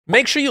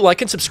Make sure you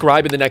like and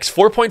subscribe in the next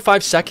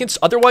 4.5 seconds,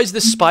 otherwise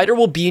this spider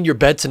will be in your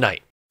bed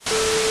tonight.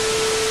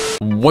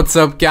 What's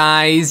up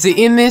guys,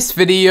 in this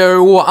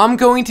video I'm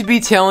going to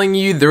be telling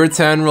you the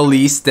return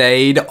release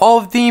date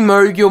of the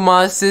Mogul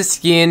Master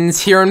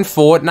skins here in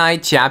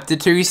Fortnite Chapter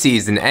 2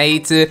 Season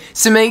 8,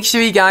 so make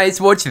sure you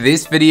guys watch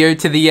this video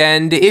to the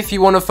end if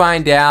you want to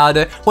find out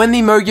when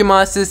the Mogul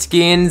Master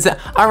skins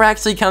are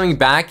actually coming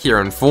back here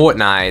in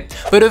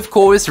Fortnite. But of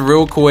course,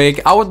 real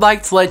quick, I would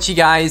like to let you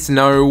guys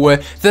know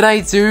that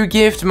I do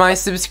gift my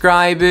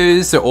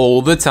subscribers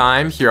all the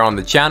time here on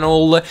the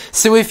channel,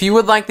 so if you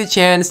would like the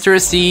chance to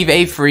receive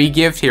a free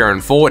gift here in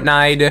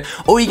Fortnite,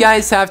 all you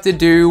guys have to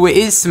do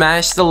is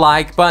smash the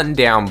like button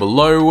down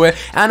below,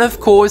 and of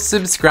course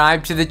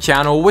subscribe to the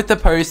channel with the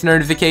post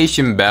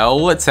notification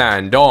bell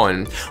turned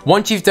on.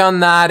 Once you've done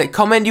that,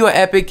 comment your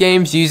Epic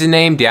Games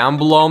username down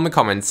below in the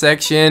comment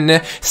section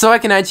so I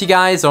can add you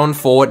guys on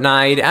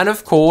Fortnite and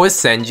of course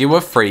send you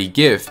a free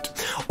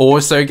gift.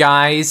 Also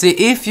guys,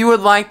 if you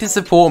would like to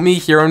support me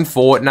here in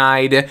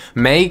Fortnite,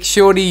 make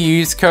sure to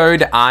use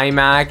code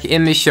IMAC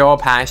in the shop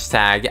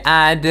hashtag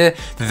ad.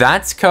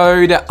 That's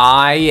code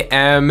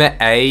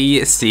IMACK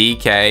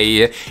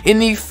in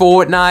the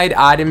Fortnite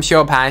item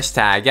shop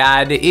hashtag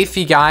ad if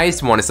you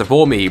guys want to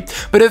support me.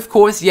 But of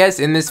course, yes,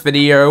 in this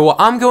video,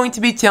 I'm going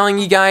to be telling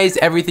you guys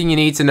everything you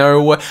need to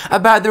know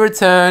about the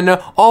return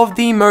of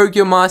the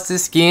Mogul Master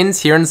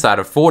skins here inside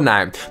of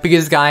Fortnite.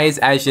 Because guys,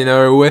 as you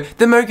know,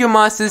 the Mogul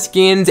Master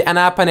skins and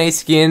Fortnite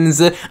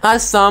skins are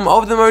some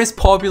of the most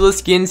popular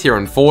skins here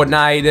in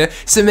Fortnite,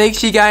 so make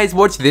sure you guys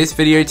watch this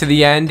video to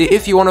the end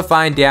if you want to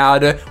find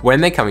out when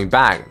they're coming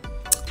back.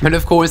 And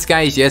of course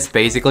guys, yes,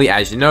 basically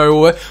as you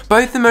know,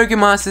 both the Mogul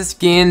Master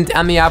skins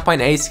and the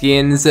Fortnite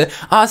skins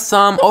are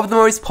some of the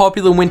most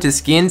popular winter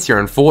skins here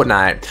in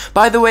Fortnite.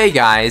 By the way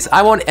guys,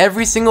 I want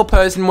every single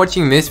person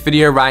watching this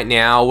video right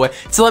now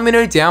to let me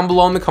know down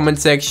below in the comment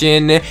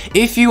section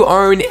if you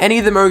own any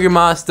of the Mogul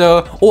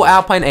Master or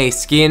Fortnite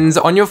skins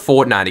on your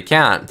Fortnite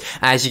account.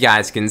 As you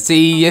guys can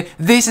see,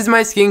 this is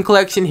my skin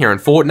collection here in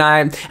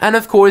Fortnite, and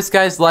of course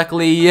guys,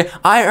 luckily,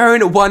 I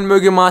own one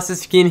Mogul Master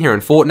skin here in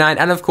Fortnite,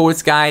 and of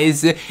course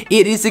guys,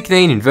 it is the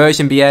Canadian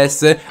version,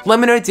 BS. Let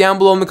me know down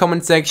below in the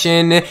comment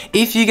section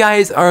if you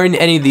guys own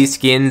any of these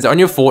skins on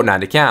your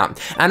Fortnite account.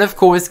 And of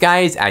course,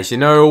 guys, as you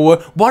know,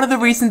 one of the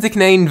reasons the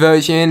Canadian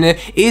version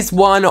is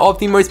one of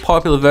the most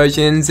popular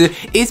versions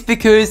is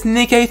because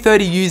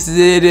Nick30 uses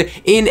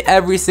it in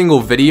every single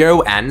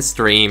video and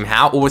stream.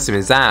 How awesome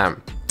is that?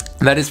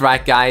 That is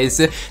right guys,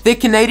 the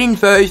Canadian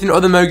version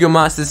of the Mogul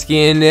Master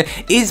skin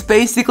is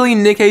basically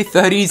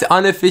Nick30's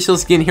unofficial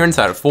skin here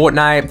inside of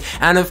Fortnite,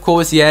 and of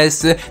course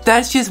yes,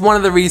 that's just one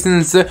of the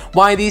reasons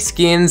why these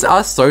skins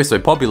are so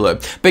popular.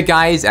 But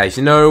guys, as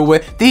you know,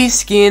 these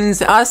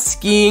skins are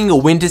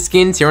skiing winter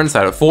skins here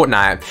inside of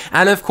Fortnite,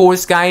 and of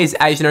course guys,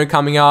 as you know,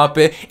 coming up,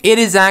 it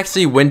is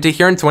actually winter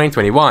here in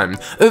 2021.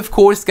 Of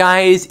course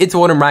guys, it's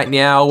autumn right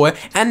now,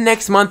 and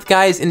next month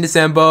guys, in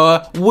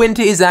December,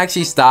 winter is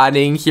actually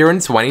starting here in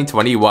 2021.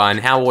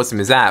 How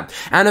awesome is that?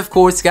 And of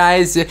course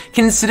guys,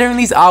 considering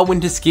these are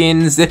winter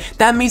skins,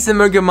 that means the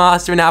Mogul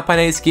Master and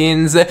Fortnite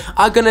skins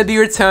are gonna be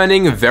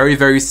returning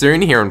very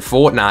soon here in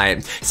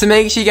Fortnite. So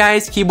make sure you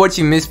guys keep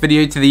watching this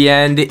video to the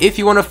end if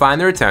you want to find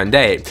the return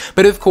date.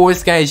 But of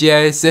course guys,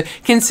 yes,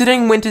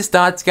 considering winter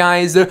starts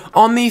guys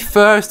on the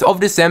 1st of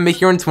December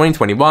here in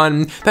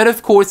 2021, that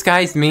of course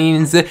guys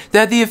means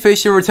that the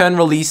official return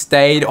release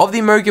date of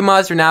the Mogul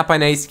Master and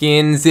Fortnite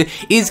skins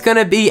is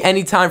gonna be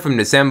anytime from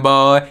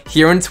December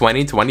here in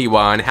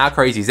 2021. How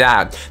crazy is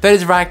that? That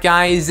is right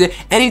guys,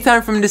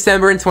 anytime from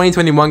December in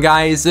 2021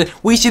 guys,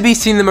 we should be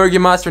seeing the Mogul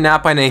Master and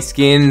Fortnite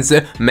skins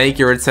make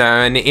a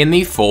return in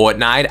the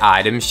Fortnite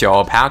item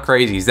shop. How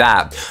crazy is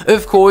that?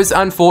 Of course,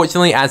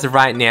 unfortunately, as of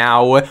right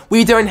now,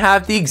 we don't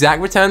have the exact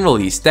return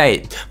release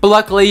date, but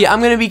luckily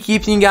I'm going to be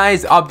keeping you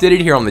guys updated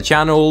here on the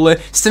channel,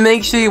 so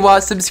make sure you are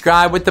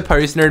subscribed with the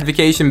post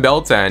notification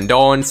bell turned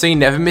on so you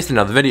never miss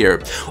another video.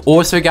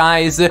 Also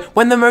guys,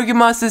 when the Mogul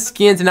Master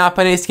skins and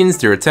Fortnite skins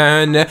do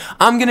return,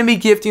 I'm gonna be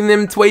gifting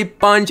them to a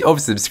bunch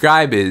of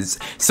subscribers.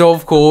 So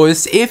of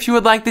course, if you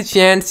would like the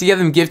chance to get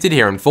them gifted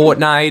here in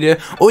Fortnite,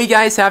 all you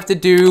guys have to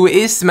do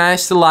is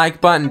smash the like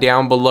button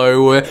down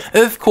below,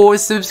 of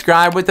course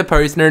subscribe with the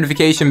post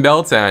notification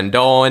bell turned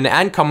on,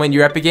 and comment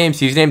your Epic Games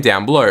username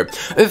down below.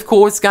 Of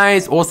course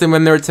guys, also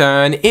when they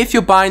return, if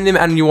you're buying them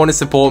and you want to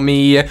support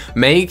me,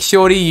 make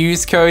sure to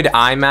use code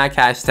IMAC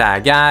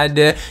hashtag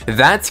ad.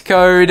 That's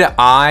code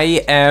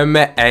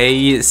IMACK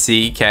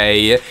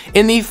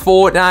in the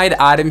Fortnite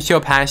item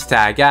shop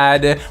hashtag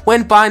ad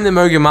when buying the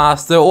Mogul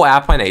Master or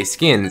Fortnite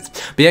skins.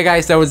 But yeah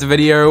guys, that was the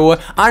video.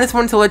 I just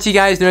wanted to let you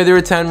guys know the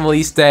return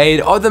release date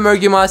of the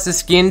Mogul Master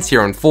skins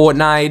here on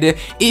Fortnite.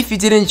 If you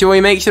did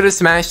enjoy, make sure to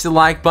smash the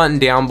like button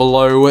down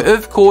below.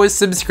 Of course,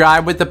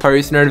 subscribe with the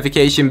post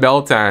notification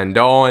bell turned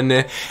on,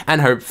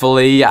 and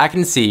hopefully I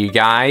can see you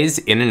guys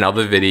in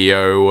another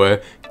video.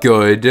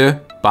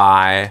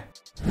 Goodbye.